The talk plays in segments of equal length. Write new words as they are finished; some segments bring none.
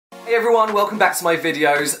Hey everyone, welcome back to my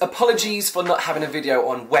videos. Apologies for not having a video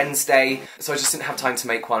on Wednesday, so I just didn't have time to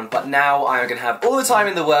make one, but now I am going to have all the time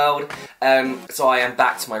in the world, so I am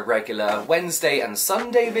back to my regular Wednesday and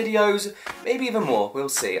Sunday videos, maybe even more, we'll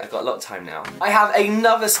see. I've got a lot of time now. I have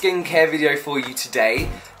another skincare video for you today.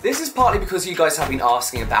 This is partly because you guys have been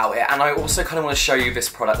asking about it, and I also kind of want to show you this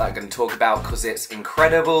product that I'm going to talk about because it's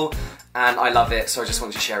incredible and I love it, so I just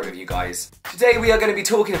wanted to share it with you guys. Today we are going to be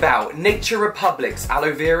talking about Nature Republic's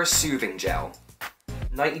Aloe Vera Soothing Gel.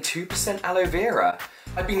 92% aloe vera.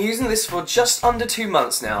 I've been using this for just under 2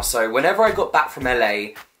 months now, so whenever I got back from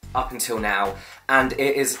LA up until now, and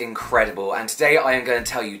it is incredible. And today I am going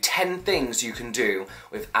to tell you 10 things you can do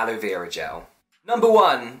with aloe vera gel. Number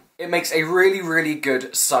 1, it makes a really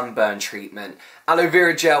good sunburn treatment. Aloe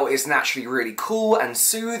vera gel is naturally really cool and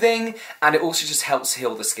soothing, and it also just helps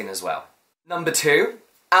heal the skin as well. Number 2,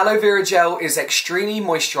 aloe vera gel is extremely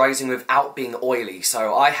moisturising without being oily.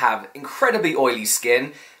 So I have incredibly oily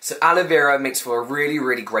skin, so aloe vera makes for a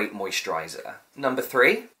really great moisturiser. Number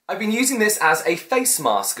 3, I've been using this as a face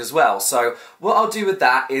mask as well, so what I'll do with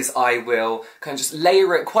that is I will kind of just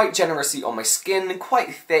layer it quite generously on my skin,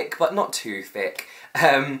 quite thick but not too thick.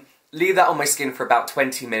 Leave that on my skin for about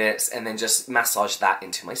 20 minutes and then just massage that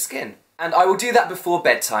into my skin. And I will do that before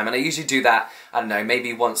bedtime, and I usually do that, I don't know,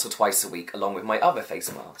 maybe once or twice a week along with my other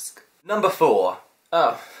face mask. Number 4.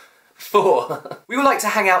 We would like to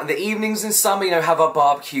hang out in the evenings in summer, you know, have our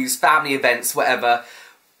barbecues, family events, whatever.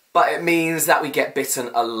 But it means that we get bitten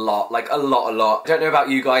a lot, like a lot. I don't know about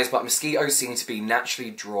you guys, but mosquitoes seem to be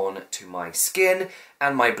naturally drawn to my skin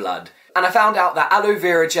and my blood. And I found out that aloe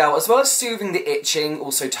vera gel, as well as soothing the itching,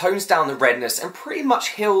 also tones down the redness and pretty much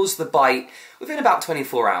heals the bite within about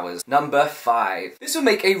 24 hours. Number 5. This will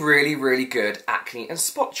make a really good acne and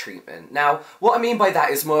spot treatment. Now, what I mean by that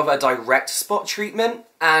is more of a direct spot treatment.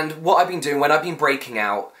 And what I've been doing when I've been breaking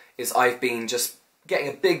out is I've been just getting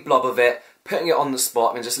a big blob of it, putting it on the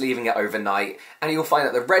spot and just leaving it overnight, and you'll find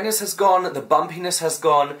that the redness has gone, the bumpiness has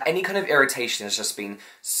gone, any kind of irritation has just been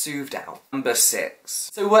soothed out. Number 6.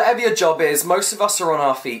 So whatever your job is, most of us are on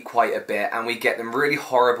our feet quite a bit and we get them really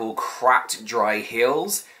horrible, cracked, dry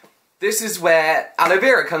heels. This is where aloe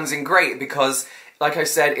vera comes in great because, like I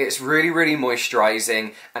said, it's really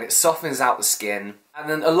moisturising and it softens out the skin. And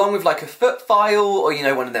then along with like a foot file or, you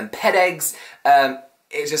know, one of them pet eggs,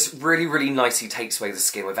 it just really nicely takes away the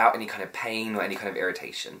skin without any kind of pain or any kind of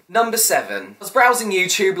irritation. Number 7. I was browsing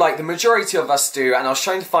YouTube like the majority of us do, and I was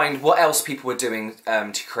trying to find what else people were doing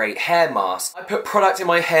to create hair masks. I put product in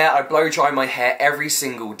my hair, I blow dry my hair every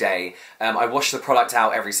single day. I wash the product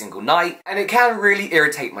out every single night, and it can really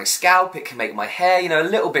irritate my scalp, it can make my hair, you know, a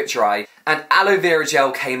little bit dry. And aloe vera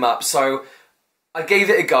gel came up, so I gave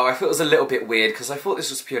it a go. I thought it was a little bit weird because I thought this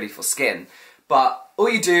was purely for skin. But all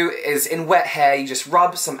you do is, in wet hair, you just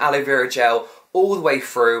rub some aloe vera gel all the way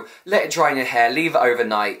through, let it dry in your hair, leave it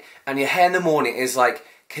overnight, and your hair in the morning is like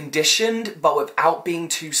conditioned, but without being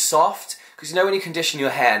too soft. Because you know when you condition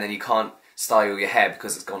your hair and then you can't style your hair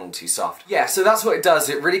because it's gone all too soft. Yeah, so that's what it does.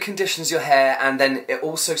 It really conditions your hair, and then it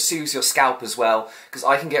also soothes your scalp as well, because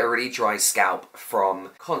I can get a really dry scalp from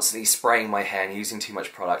constantly spraying my hair and using too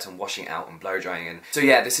much product and washing it out and blow drying in. So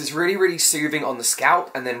yeah, this is really soothing on the scalp,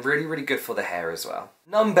 and then really good for the hair as well.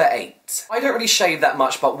 Number 8. I don't really shave that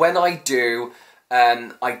much, but when I do,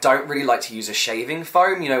 I don't really like to use a shaving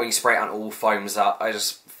foam. You know, when you spray it on all foams up, I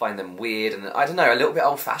just find them weird and, I don't know, a little bit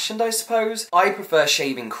old-fashioned, I suppose. I prefer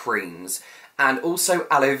shaving creams, and also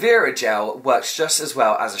aloe vera gel works just as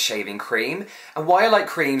well as a shaving cream. And why I like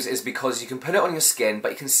creams is because you can put it on your skin,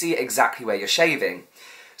 but you can see exactly where you're shaving.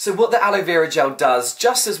 So what the aloe vera gel does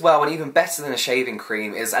just as well, and even better than a shaving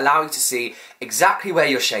cream, is allow you to see exactly where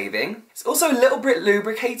you're shaving. It's also a little bit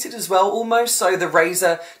lubricated as well, almost, so the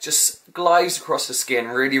razor just glides across the skin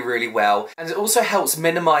really well. And it also helps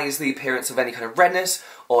minimise the appearance of any kind of redness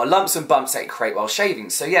or lumps and bumps that you create while shaving.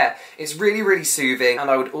 So yeah, it's really soothing, and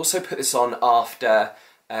I would also put this on after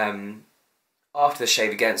the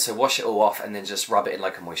shave again, so wash it all off and then just rub it in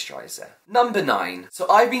like a moisturiser. Number 9. So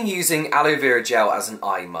I've been using aloe vera gel as an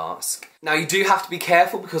eye mask. Now you do have to be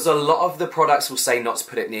careful because a lot of the products will say not to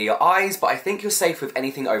put it near your eyes, but I think you're safe with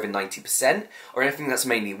anything over 90% or anything that's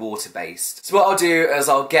mainly water-based. So what I'll do is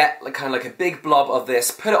I'll get kind of like a big blob of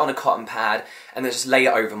this, put it on a cotton pad, and then just lay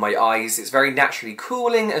it over my eyes. It's very naturally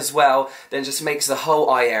cooling as well, then just makes the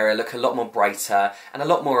whole eye area look a lot more brighter and a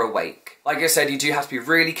lot more awake. Like I said, you do have to be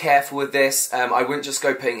really careful with this. I wouldn't just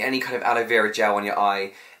go putting any kind of aloe vera gel on your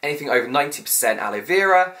eye anything over 90% aloe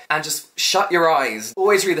vera, and just shut your eyes.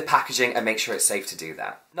 Always read the packaging and make sure it's safe to do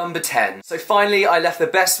that. Number 10. So finally, I left the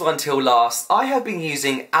best one till last. I have been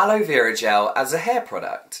using aloe vera gel as a hair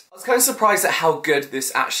product. I was kind of surprised at how good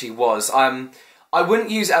this actually was. I wouldn't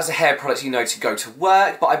use it as a hair product, you know, to go to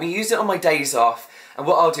work, but I've been using it on my days off, and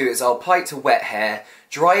what I'll do is I'll apply it to wet hair,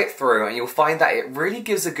 dry it through, and you'll find that it really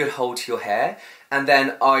gives a good hold to your hair, and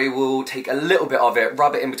then I will take a little bit of it,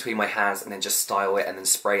 rub it in between my hands, and then just style it and then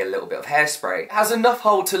spray a little bit of hairspray. It has enough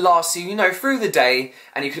hold to last you, you know, through the day,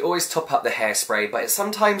 and you can always top up the hairspray, but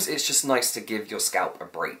sometimes it's just nice to give your scalp a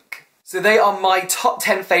break. So they are my top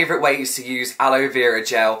 10 favourite ways to use aloe vera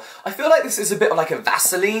gel. I feel like this is a bit like a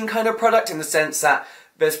Vaseline kind of product in the sense that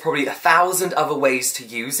there's probably 1,000 other ways to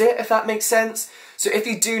use it, if that makes sense. So if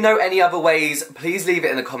you do know any other ways, please leave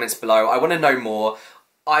it in the comments below. I want to know more.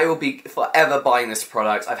 I will be forever buying this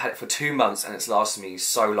product. I've had it for 2 months and it's lasted me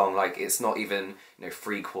so long, like it's not even, you know,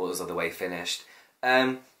 3/4 of the way finished.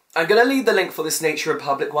 I'm going to leave the link for this Nature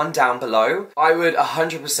Republic one down below. I would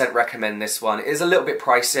 100% recommend this one. It is a little bit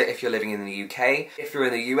pricey if you're living in the UK. If you're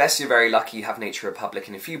in the US, you're very lucky you have Nature Republic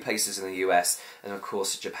in a few places in the US, and of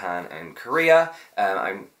course Japan and Korea.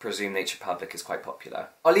 I presume Nature Republic is quite popular.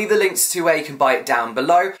 I'll leave the links to where you can buy it down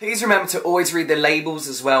below. Please remember to always read the labels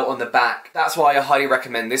as well on the back. That's why I highly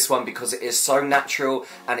recommend this one, because it is so natural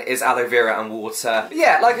and it is aloe vera and water. But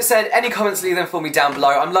yeah, like I said, any comments, leave them for me down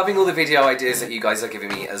below. I'm loving all the video ideas that you guys are giving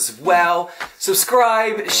me as well.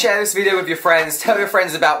 Subscribe, share this video with your friends, tell your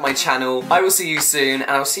friends about my channel. I will see you soon,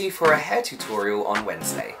 and I'll see you for a hair tutorial on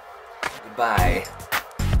Wednesday. Goodbye.